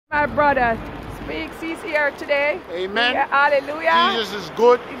My brother speaks, he's here today. Amen. Hallelujah. Jesus is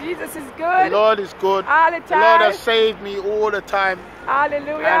good. Jesus is good. The Lord is good. All the The time. Lord has saved me all the time.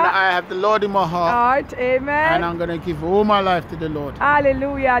 Hallelujah. And I have the Lord in my heart. Amen. And I'm going to give all my life to the Lord.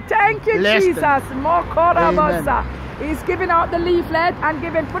 Hallelujah. Thank you, Bless Jesus. Amen. He's giving out the leaflet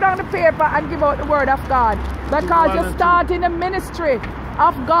and put on the paper and give out the word of God. Because you're starting a ministry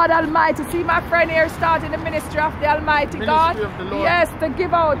of God Almighty. See my friend here starting the ministry of the Almighty God. Of the Lord. Yes, to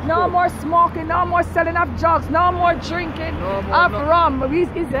give out no more smoking, no more selling of drugs, no more drinking of rum. He's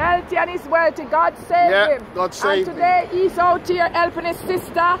healthy and he's wealthy. God save him. God save and today he's out here helping his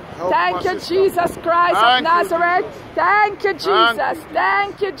sister. Thank you, sister. Jesus Christ of Nazareth. Thank you, Jesus.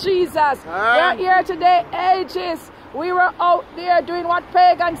 Thank you, Jesus. We're here today, ages. We were out there doing what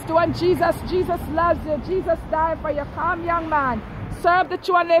pagans do, and Jesus loves you. Jesus died for you. Come, young man. Serve the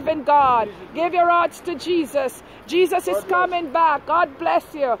true and living God. Give your hearts to Jesus. Jesus is coming back. God bless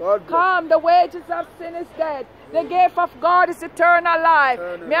you. Come, the wages of sin is death. The gift of God is eternal life.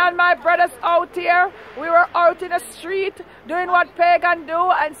 Me and my brothers out here, we were out in the street doing what pagans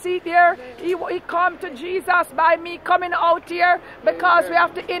do, and see there, he come to Jesus by me coming out here, because we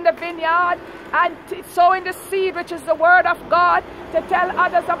have to in the vineyard and sowing the seed, which is the word of God, to tell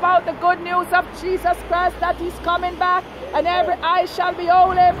others about the good news of Jesus Christ, that he's coming back, and every eye shall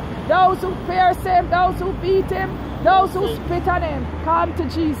behold him. Those who pierce him, those who beat him, those who spit on him. Come to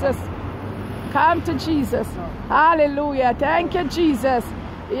Jesus. Come to Jesus. Hallelujah. Thank you, Jesus.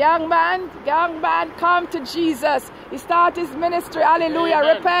 Young man, come to Jesus. He start his ministry. Hallelujah.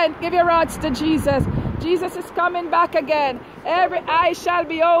 Amen. Repent. Give your hearts to Jesus. Jesus is coming back again. Every eye shall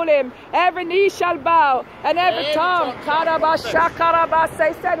behold him. Every knee shall bow. And every tongue.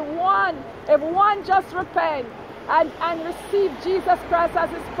 He said one. If one just repent and receive Jesus Christ as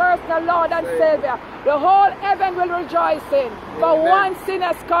his personal Lord and Savior, the whole heaven will rejoice in. For one sin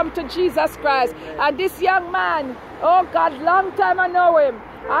has come to Jesus Christ. And this young man, oh God, long time I know him,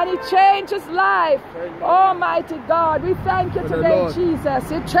 and he changed his life. Almighty God, we thank you today, Jesus.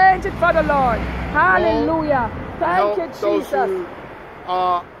 You changed it for the Lord. Hallelujah. Thank you, Jesus. Those who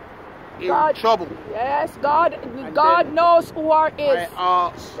are in trouble. Yes, God knows who are is.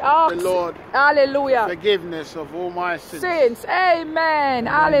 I ask the Lord, hallelujah, forgiveness of all my sins. Amen.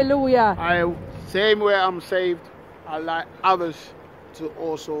 Hallelujah. Same way I'm saved, I like others to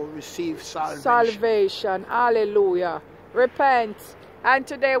also receive salvation. Hallelujah. Repent. And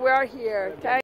today we are here.